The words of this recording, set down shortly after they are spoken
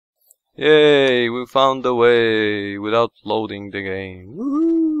Yay, we found the way without loading the game.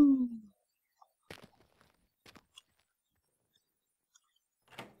 Woohoo!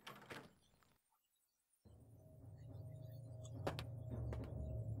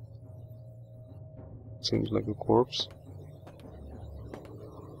 Seems like a corpse.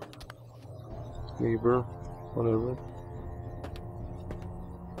 Neighbor, whatever.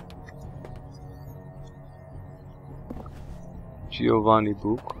 Giovanni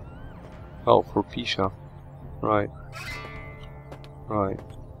book. Oh, for Pisha. Right. Right.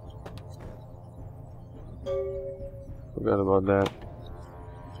 Forgot about that.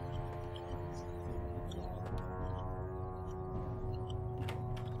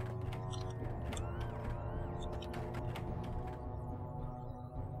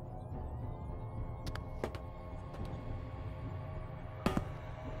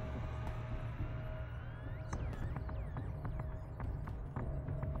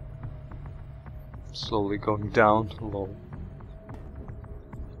 Slowly going down low.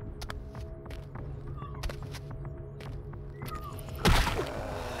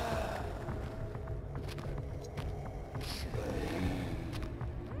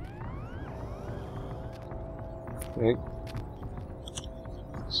 Okay.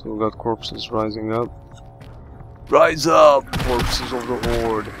 So we got corpses rising up. Rise up, corpses of the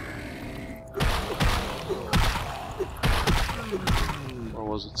horde. Or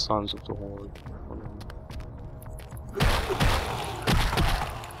was it sons of the horde?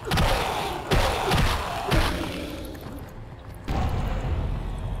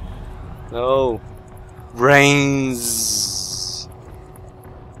 No. Brains.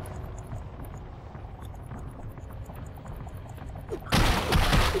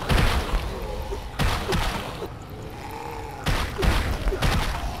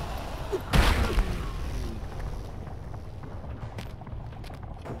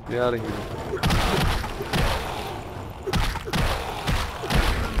 Get out of here.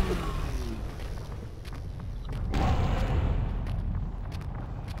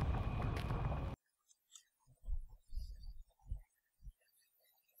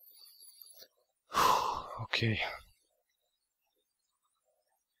 Okay.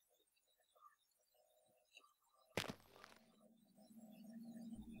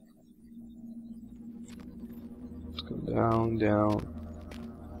 Let's go down, down.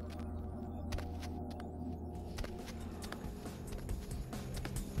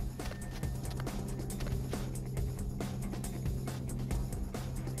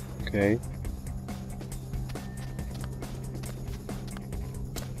 Okay.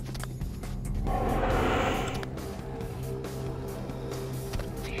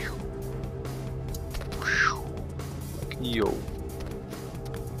 Yo.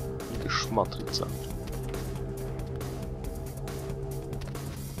 Szmatryca.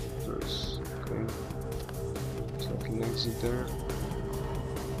 There's okay. So I can exit there.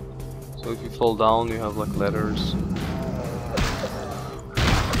 So if you fall down you have like letters.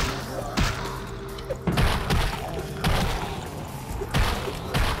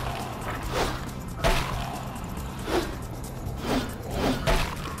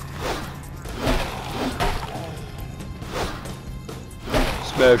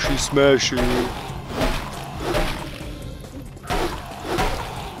 Smashy, smashy.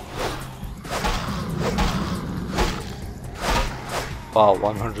 Wow,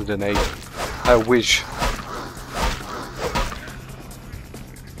 108. I wish.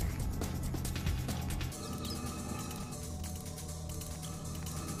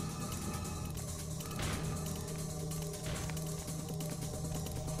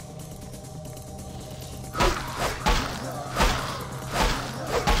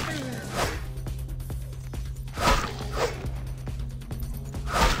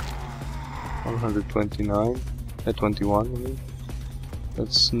 At 21, I mean.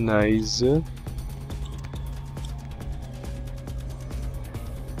 That's nice.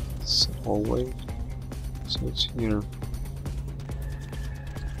 It's a hallway. So it's here.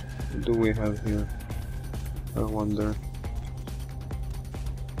 What do we have here? I wonder.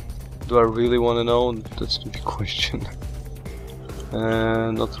 Do I really want to know? That's the big question.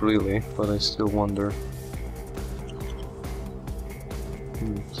 Not really, but I still wonder.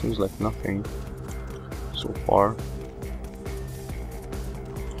 Seems like nothing so far.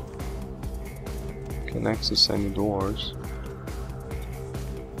 Can access any doors.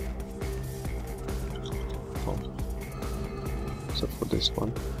 Oh. Except for this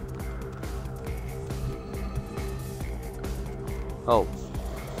one. Oh.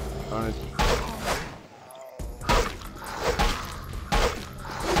 Alright.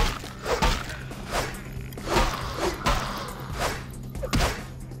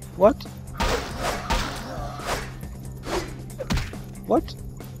 What? What?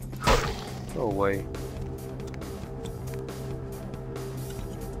 No way.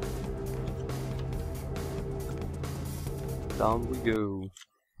 Down we go.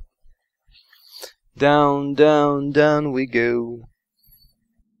 Down, down, down we go.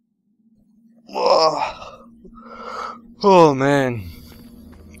 Oh man.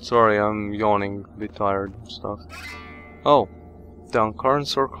 Sorry, I'm yawning, a bit tired and stuff. Oh, down current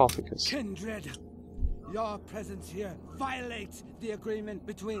sarcophagus. Kindred, your presence here violates the agreement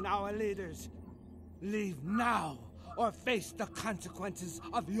between our leaders. Leave now, or face the consequences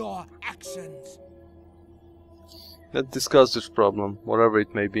of your actions. Let's discuss this problem, whatever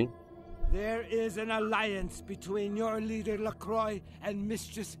it may be. There is an alliance between your leader LaCroix and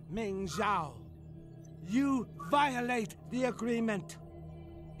Mistress Ming Zhao. You violate the agreement.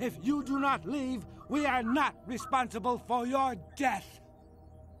 If you do not leave, we are not responsible for your death.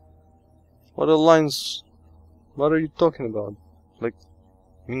 What alliance? What are you talking about? Like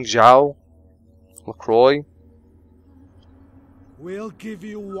Ming Zhao? LaCroix? We'll give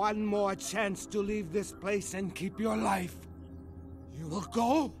you one more chance to leave this place and keep your life. You will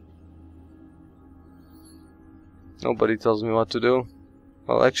go? Nobody tells me what to do.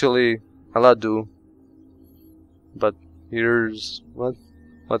 Well, actually, a lot do. But here's what?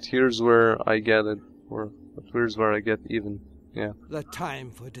 But here's where I get it. Here's where I get even. Yeah. The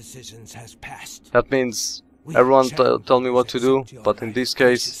time for decisions has passed. That means everyone tell me what to do, but in this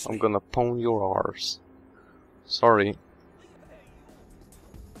case, I'm gonna pawn your arse. Sorry.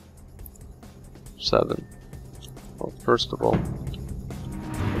 7. Well, first of all,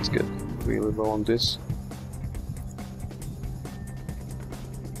 let's get really low on this.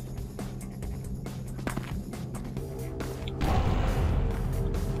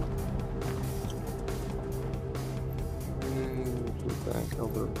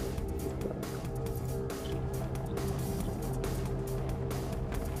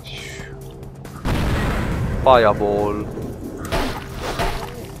 Fireball.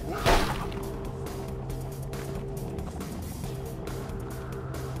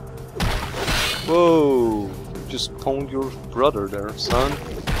 Whoa! You just pwned your brother there, son.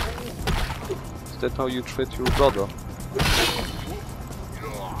 Is that how you treat your brother?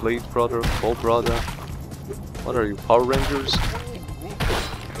 Blade brother, Bow brother. What are you, Power Rangers?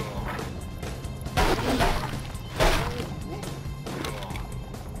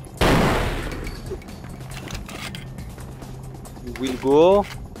 You will go.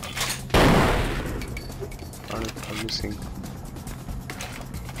 I'm missing.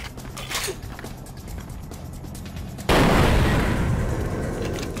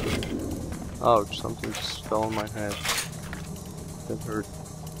 Ouch, something just fell on my head. That hurt.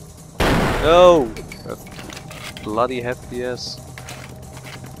 No! That bloody FPS.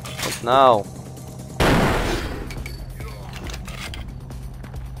 What now?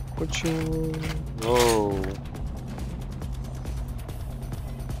 Whoa.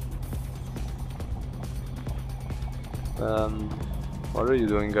 What are you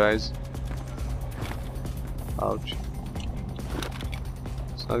doing, guys? Ouch.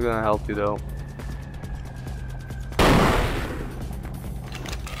 It's not gonna help you though.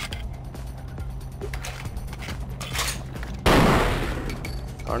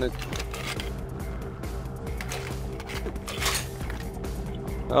 Darn it.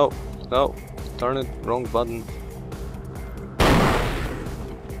 No, no, darn it, wrong button.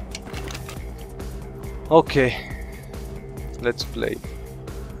 Okay, let's play.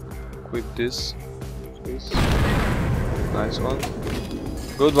 Equip this, please. Nice one.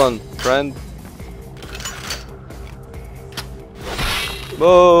 Good one, friend.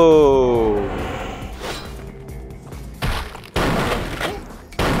 Whoa!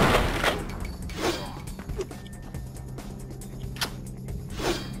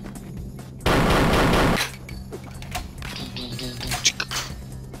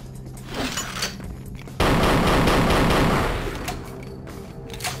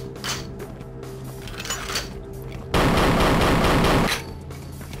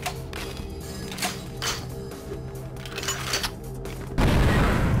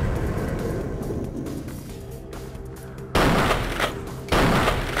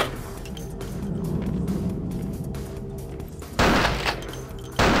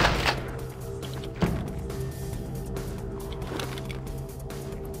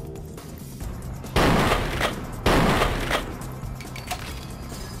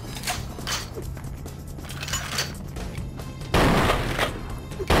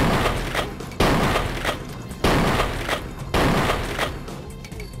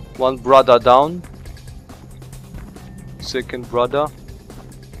 One brother down. Second brother.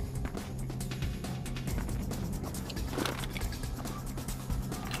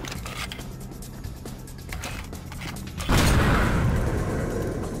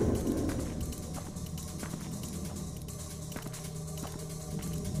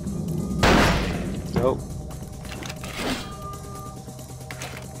 No.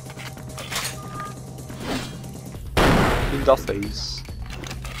 In the face.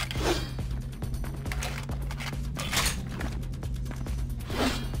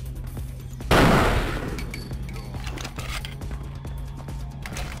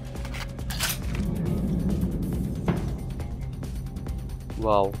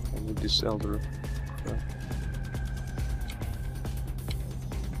 Wow, I need this elder. Yeah.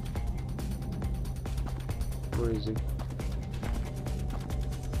 Where is he?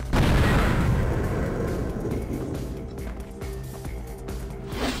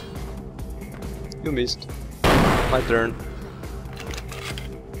 You missed. My turn.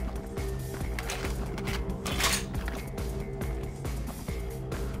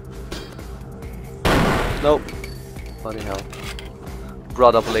 Nope. Bloody hell.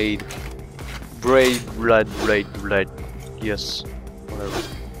 Brother blade. Braid, blade. Yes. Whatever.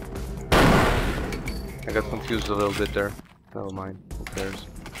 I got confused a little bit there. Never mind. Who cares?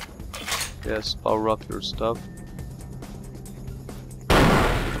 Yes, power up your stuff.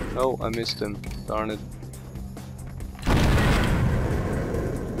 Oh, I missed him. Darn it.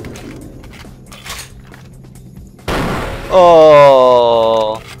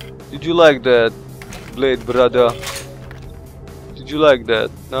 Oh! Did you like that, blade brother? Did you like that?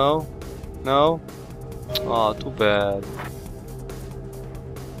 No? No? Oh, too bad.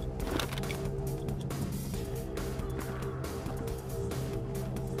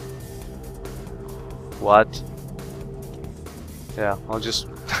 What? Yeah, I'll just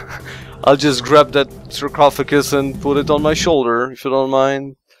I'll just grab that sarcophagus and put it on my shoulder, if you don't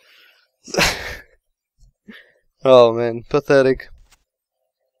mind. Oh man, pathetic.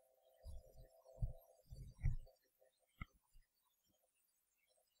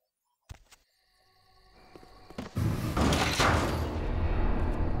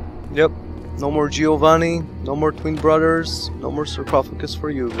 Yep, no more Giovanni, no more twin brothers, no more sarcophagus for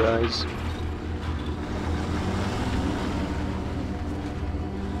you guys.